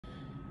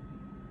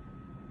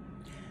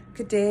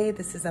Good day,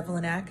 this is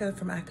Evelyn Ackah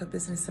from Ackah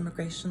Business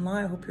Immigration Law.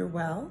 I hope you're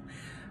well.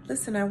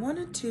 Listen, I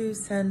wanted to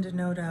send a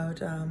note out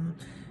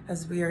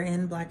as we are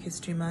in Black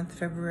History Month,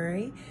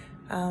 February.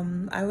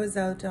 I was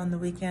out on the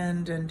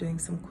weekend and doing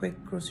some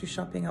quick grocery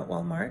shopping at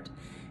Walmart,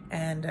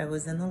 and I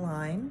was in the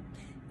line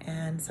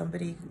and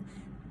somebody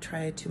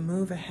tried to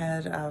move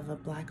ahead of a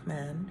black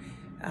man,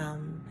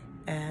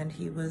 and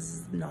he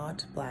was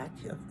not black,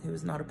 he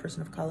was not a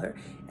person of color,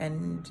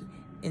 and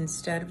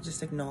instead of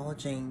just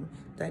acknowledging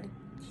that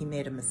he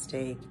made a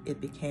mistake, it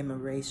became a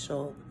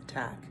racial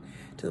attack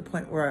to the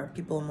point where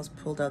people almost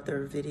pulled out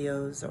their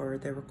videos or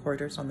their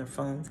recorders on their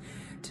phones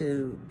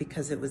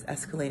because it was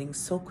escalating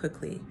so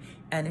quickly.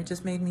 And it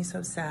just made me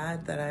so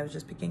sad that I was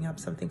just picking up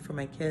something for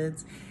my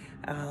kids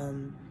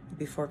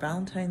before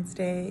Valentine's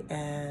Day,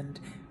 and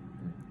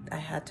I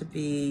had to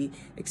be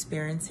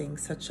experiencing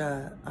such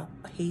a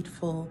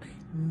hateful,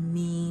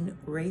 mean,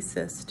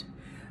 racist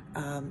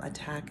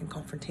attack and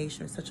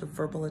confrontation. It was such a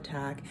verbal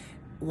attack.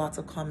 Lots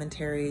of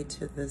commentary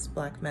to this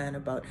black man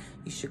about,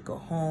 you should go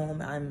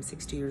home, I'm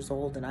 60 years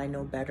old and I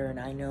know better, and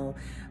I know,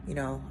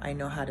 I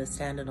know how to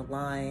stand in a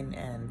line,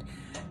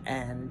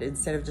 and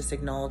instead of just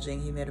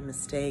acknowledging he made a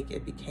mistake,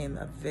 it became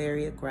a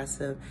very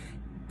aggressive,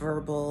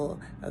 verbal,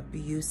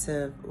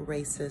 abusive,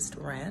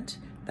 racist rant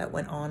that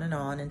went on and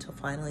on until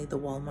finally the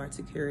Walmart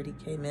security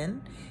came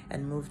in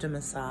and moved him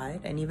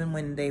aside. And even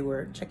when they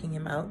were checking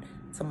him out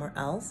somewhere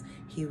else,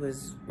 he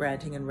was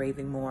ranting and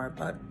raving more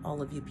about,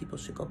 all of you people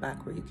should go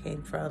back where you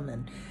came from.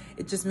 And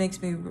it just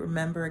makes me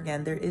remember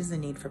again, there is a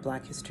need for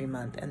Black History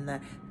Month, and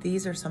that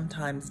these are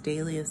sometimes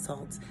daily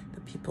assaults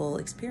that people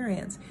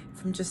experience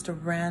from just a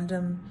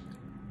random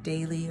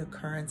daily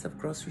occurrence of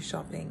grocery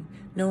shopping.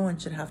 No one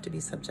should have to be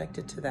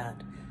subjected to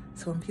that.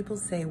 So when people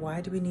say,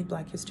 why do we need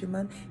Black History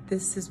Month?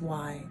 This is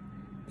why.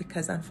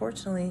 Because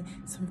unfortunately,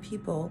 some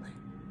people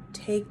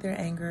take their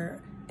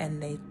anger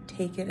and they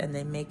take it and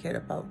they make it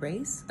about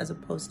race as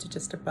opposed to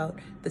just about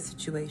the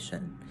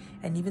situation.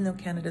 And even though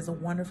Canada is a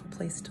wonderful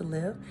place to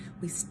live,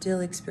 we still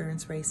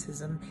experience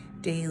racism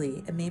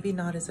daily, and maybe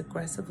not as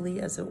aggressively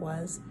as it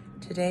was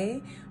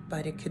today,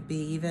 but it could be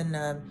even,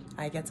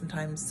 I get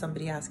sometimes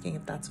somebody asking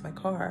if that's my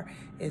car,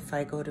 if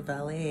I go to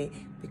valet,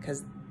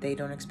 because they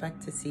don't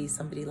expect to see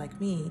somebody like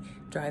me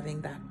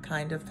driving that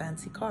kind of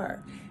fancy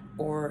car,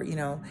 or,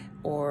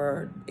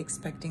 or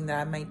expecting that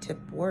I might tip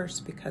worse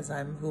because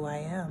I'm who I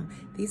am.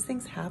 These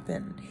things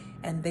happen,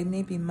 and they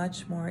may be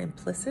much more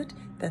implicit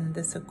than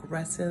this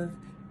aggressive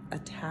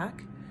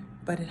attack,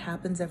 but it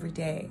happens every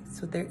day.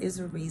 So there is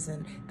a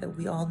reason that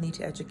we all need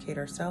to educate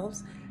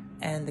ourselves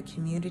and the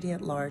community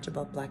at large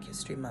about Black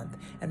History Month,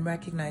 and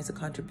recognize the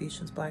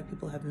contributions Black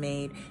people have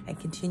made and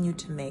continue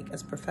to make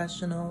as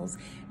professionals,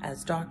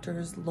 as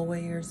doctors,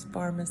 lawyers,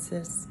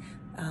 pharmacists,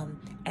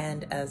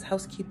 and as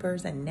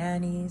housekeepers and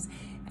nannies,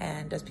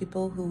 and as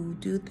people who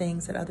do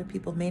things that other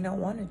people may not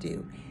want to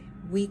do.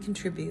 We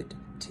contribute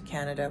to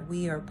Canada.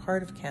 We are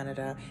part of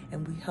Canada,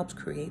 and we helped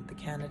create the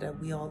Canada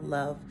we all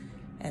love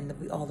and that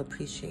we all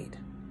appreciate.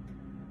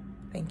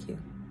 Thank you.